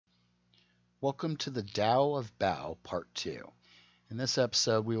Welcome to the Tao of Bao Part 2. In this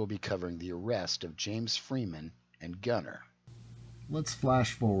episode, we will be covering the arrest of James Freeman and Gunner. Let's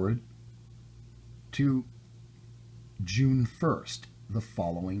flash forward to June 1st, the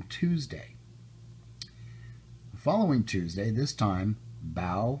following Tuesday. The following Tuesday, this time,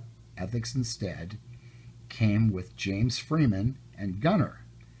 Bao, Ethics Instead, came with James Freeman and Gunner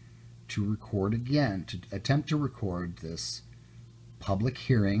to record again, to attempt to record this public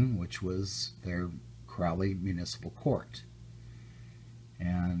hearing, which was their Crowley Municipal Court.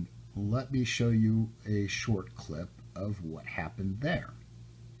 And let me show you a short clip of what happened there.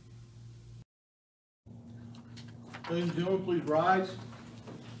 Ladies and gentlemen, please rise.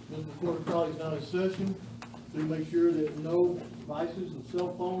 Municipal Court of Crowley is now in session. Please make sure that no devices and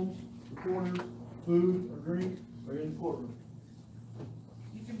cell phones, recorders, food, or drink are in the courtroom.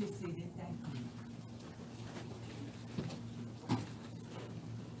 You can be seated, thank you.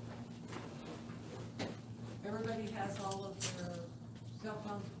 Everybody has all of their cell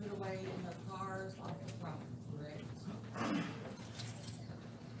phones put away in their cars off the front, correct?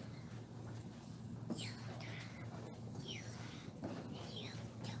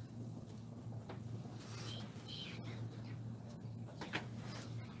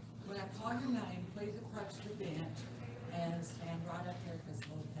 When I call your name, please approach the bench and stand right up here at this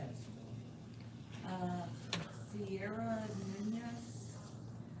little pedestal. Sierra Nunez.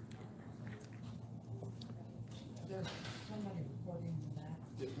 There's somebody recording in the back.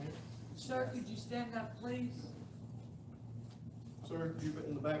 Yes, ma'am. Sir, could you stand up, please? Sir, you've been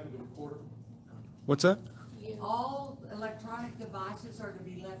in the back of the recorder. What's that? All electronic devices are to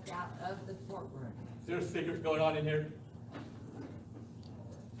be left out of the courtroom. Is there a secret going on in here?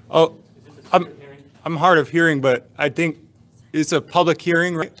 Oh, Is this a secret hearing? I'm hard of hearing, but I think it's a public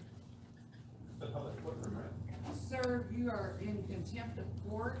hearing, right? It's a public courtroom, right? Sir, you are in contempt of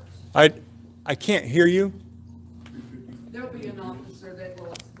court. I can't hear you. There'll be an officer that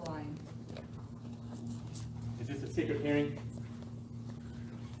will explain. Is this a secret hearing?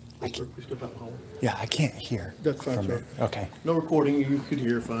 Yes, sir. Please step out, Paul. Yeah, I can't hear. That's fine, from sir. it. Okay. No recording, you could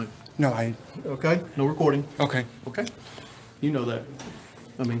hear fine. No, Okay? No recording. okay. Okay? You know that.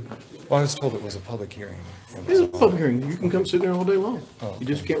 I mean, Well, I was told it was a public hearing. it's a public hearing. You can come sit there all day long. Oh, You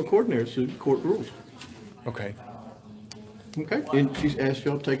just can't record in there. It's the court rules. Okay. Okay? And she's asked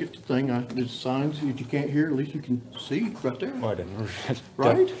y'all to take it to thing. There's signs that you can't hear, at least you can see right there. Well, I didn't read it.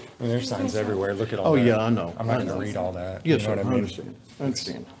 Right? I mean, there's signs everywhere. Look at all Oh, that. yeah, I know. I'm not I going to know. read all that. Yes, You know sir. what I I mean? understand. I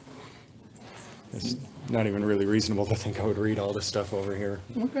understand. It's not even really reasonable to think I would read all this stuff over here.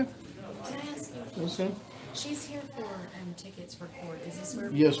 Okay. Can I ask you, Okay. she's here for tickets for court. Is this where?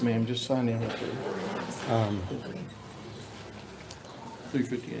 Yes, ma'am. Just sign in right there. Okay.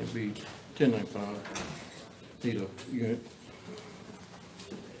 350 AB, 1095. Need a unit.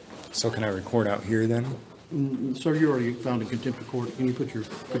 So can I record out here then? Sir, you already found in contempt of court. Can you put your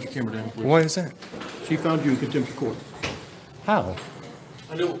camera down, please? What is that? She found you in contempt of court. How?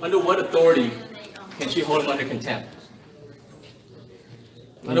 Under what authority can she hold him under contempt?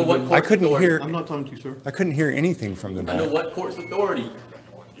 Under what court's I couldn't authority? hear. I'm not talking to you, sir. I couldn't hear anything from the Under back. what court's authority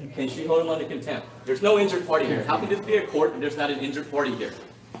can she hold him under contempt? There's no injured party here. How can this be a court and there's not an injured party here?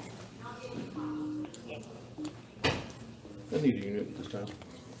 I need a unit this time.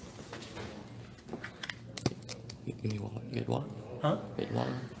 Give me wallet. You get wallet? Huh? Get your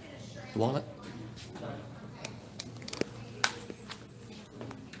wallet? The wallet?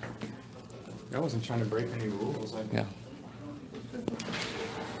 I wasn't trying to break any rules. Yeah.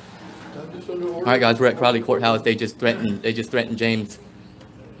 I'm just under order. All right, guys, we're at Crowley Courthouse. They just threatened James.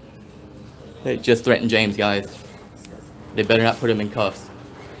 They just threatened James, guys. They better not put him in cuffs.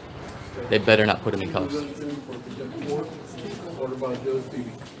 They better not put him in cuffs. For contempt of court, ordered by Judge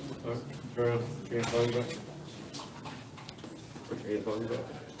Phoebe.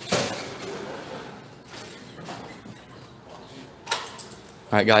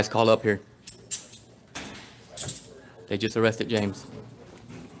 All right, guys, call up here. They just arrested James.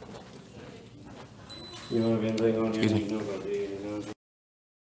 Excuse me.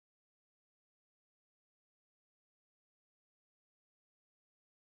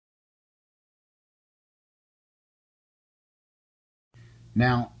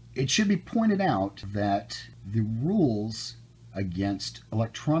 Now, it should be pointed out that the rules against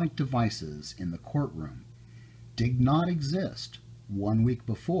electronic devices in the courtroom did not exist 1 week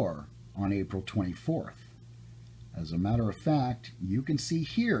before on April 24th. As a matter of fact, you can see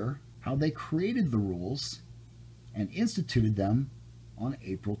here how they created the rules and instituted them on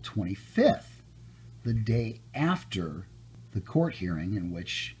April 25th, the day after the court hearing in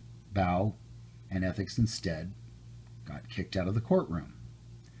which Bao and Ethics Instead got kicked out of the courtroom.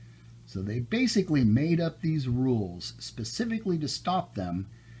 So they basically made up these rules specifically to stop them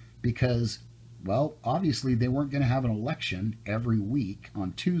because, well, obviously they weren't going to have an election every week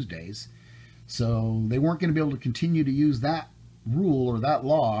on Tuesdays. So they weren't going to be able to continue to use that rule or that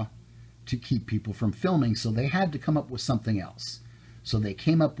law to keep people from filming. So they had to come up with something else. So they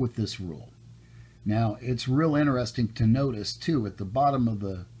came up with this rule. Now, it's real interesting to notice, too, at the bottom of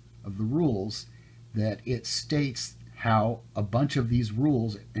the rules that it states how a bunch of these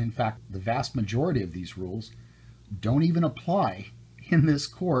rules, in fact, the vast majority of these rules, don't even apply in this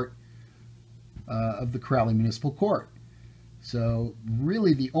court of the Crowley Municipal Court. So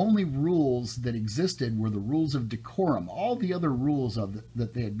really the only rules that existed were the rules of decorum. All the other rules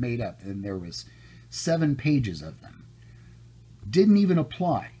that they had made up, and there was 7 pages of them, didn't even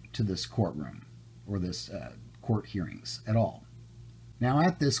apply to this courtroom or this court hearings at all. Now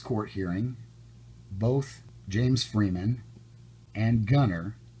at this court hearing, both James Freeman and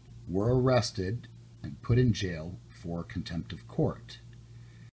Gunner were arrested and put in jail for contempt of court.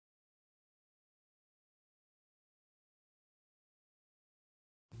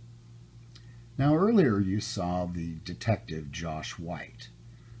 Now earlier you saw the detective Josh White,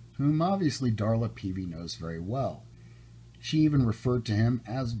 whom obviously Darla Peavy knows very well. She even referred to him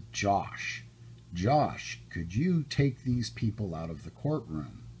as Josh. Josh, could you take these people out of the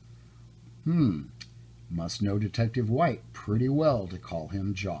courtroom? Must know Detective White pretty well to call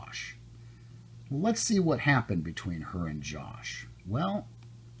him Josh. Let's see what happened between her and Josh. Well,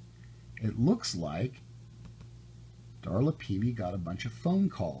 it looks like Darla Peavy got a bunch of phone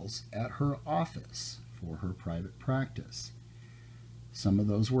calls at her office for her private practice. Some of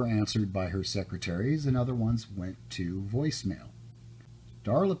those were answered by her secretaries and other ones went to voicemail.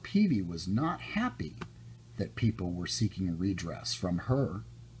 Darla Peavy was not happy that people were seeking redress from her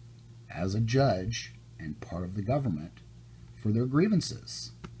as a judge and part of the government for their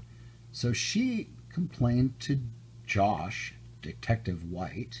grievances. So she complained to Josh, Detective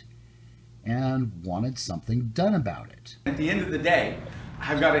White, and wanted something done about it. At the end of the day,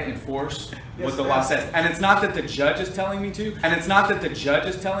 I've got to enforce what the law says. And it's not that the judge is telling me to, and it's not that the judge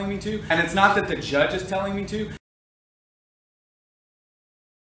is telling me to, and it's not that the judge is telling me to.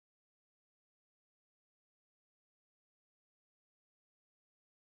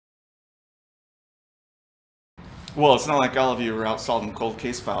 Well, it's not like all of you are out solving cold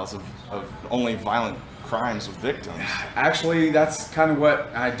case files of only violent crimes with victims. Actually, that's kind of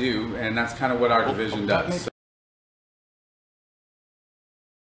what I do, and that's kind of what our division does.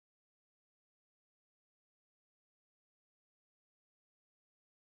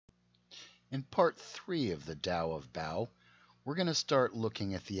 In part 3 of the Tao of Bao, we're going to start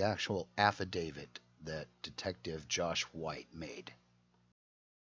looking at the actual affidavit that Detective Josh White made.